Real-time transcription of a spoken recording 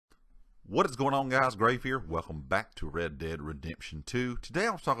What is going on, guys? Grave here. Welcome back to Red Dead Redemption 2. Today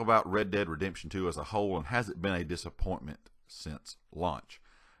I'm talking about Red Dead Redemption 2 as a whole, and has it been a disappointment since launch?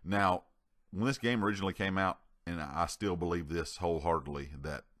 Now, when this game originally came out, and I still believe this wholeheartedly,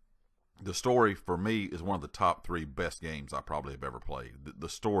 that the story for me is one of the top 3 best games I probably have ever played. The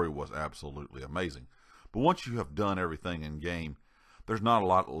story was absolutely amazing. But once you have done everything in game, there's not a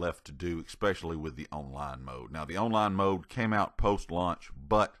lot left to do, especially with the online mode. Now, the online mode came out post-launch,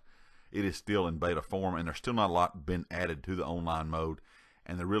 but it is still in beta form, and there's still not a lot been added to the online mode,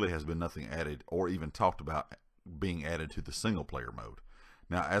 and there really has been nothing added or even talked about being added to the single-player mode.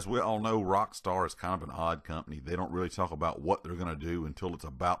 Now, as we all know, Rockstar is kind of an odd company. They don't really talk about what they're going to do until it's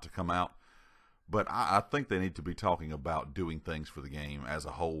about to come out, but I think they need to be talking about doing things for the game as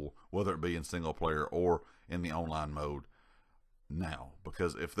a whole, whether it be in single-player or in the online mode now,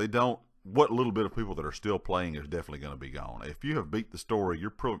 because if they don't, what little bit of people that are still playing is definitely going to be gone. If you have beat the story, you're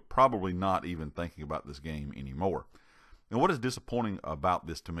probably not even thinking about this game anymore. And what is disappointing about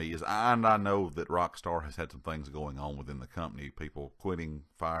this to me is, I know that Rockstar has had some things going on within the company, people quitting,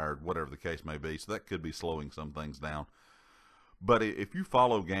 fired, whatever the case may be, so that could be slowing some things down. But if you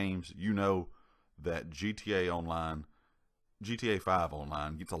follow games, you know that GTA 5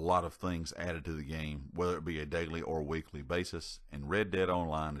 Online gets a lot of things added to the game, whether it be a daily or weekly basis, and Red Dead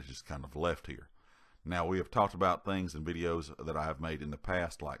Online is just kind of left here. Now, we have talked about things in videos that I have made in the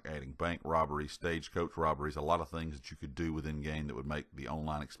past, like adding bank robberies, stagecoach robberies, a lot of things that you could do within game that would make the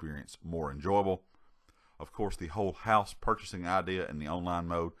online experience more enjoyable. Of course, the whole house purchasing idea in the online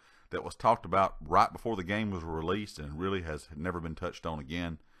mode that was talked about right before the game was released and really has never been touched on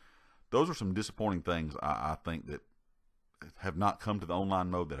again. Those are some disappointing things, I think, that have not come to the online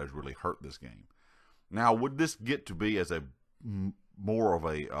mode that has really hurt this game. Now, would this get to be as a more of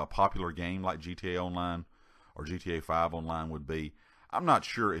a popular game like GTA Online or GTA 5 Online would be? I'm not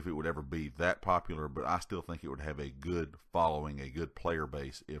sure if it would ever be that popular, but I still think it would have a good following, a good player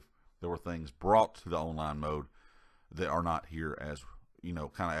base, if there were things brought to the online mode that are not here, as you know,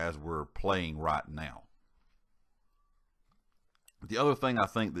 kind of as we're playing right now. The other thing I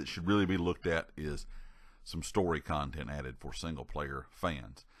think that should really be looked at is some story content added for single player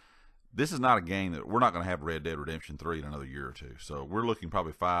fans. This is not a game that we're not going to have Red Dead Redemption 3 in another year or two. So we're looking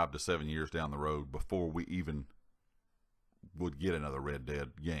probably 5 to 7 years down the road before we even would get another Red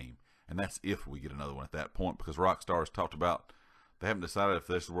Dead game. And that's if we get another one at that point, because Rockstar has talked about, they haven't decided if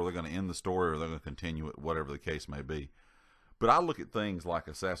this is where they're going to end the story or they're going to continue it, whatever the case may be. But I look at things like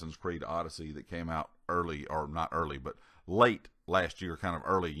Assassin's Creed Odyssey that came out early, or not early, but late last year, kind of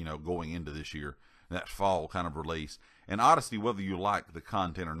early, you know, going into this year, that fall kind of release. And Odyssey, whether you like the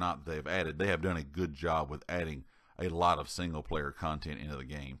content or not they've added, they have done a good job with adding a lot of single player content into the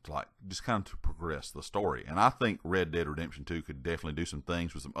game to, like, just kind of to progress the story. And I think Red Dead Redemption 2 could definitely do some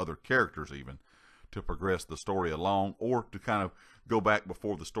things with some other characters even to progress the story along, or to kind of go back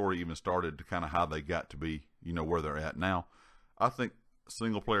before the story even started to kind of how they got to be, you know, where they're at now. I think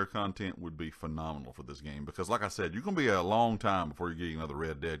single player content would be phenomenal for this game, because like I said, you're going to be a long time before you're getting another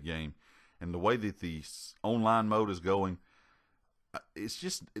Red Dead game. And the way that the online mode is going, it's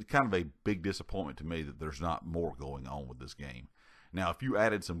just kind of a big disappointment to me that there's not more going on with this game. Now, if you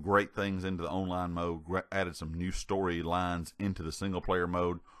added some great things into the online mode, added some new storylines into the single player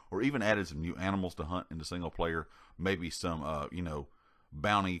mode, or even added some new animals to hunt into single player, maybe some, you know,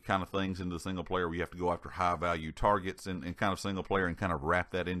 bounty kind of things into the single player where you have to go after high value targets in kind of single player and kind of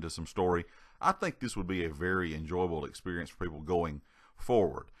wrap that into some story, I think this would be a very enjoyable experience for people going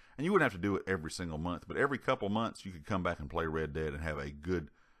forward. And you wouldn't have to do it every single month, but every couple months you could come back and play Red Dead and have a good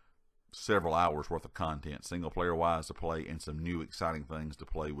several hours worth of content, single player wise, to play, and some new exciting things to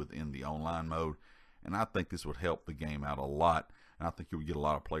play within the online mode. And I think this would help the game out a lot, and I think you would get a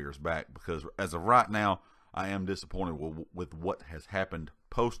lot of players back, because as of right now, I am disappointed with what has happened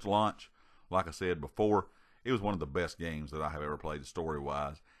post-launch. Like I said before, it was one of the best games that I have ever played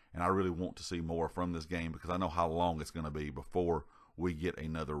story-wise, and I really want to see more from this game, because I know how long it's going to be before we get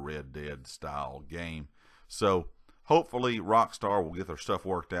another Red Dead style game. So hopefully Rockstar will get their stuff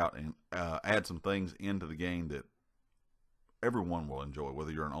worked out and add some things into the game that everyone will enjoy, whether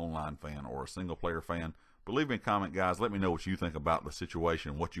you're an online fan or a single player fan. But leave me a comment, guys. Let me know what you think about the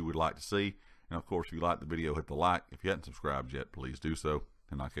situation, what you would like to see. And of course, if you like the video, hit the like. If you haven't subscribed yet, please do so.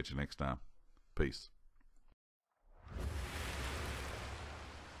 And I'll catch you next time. Peace.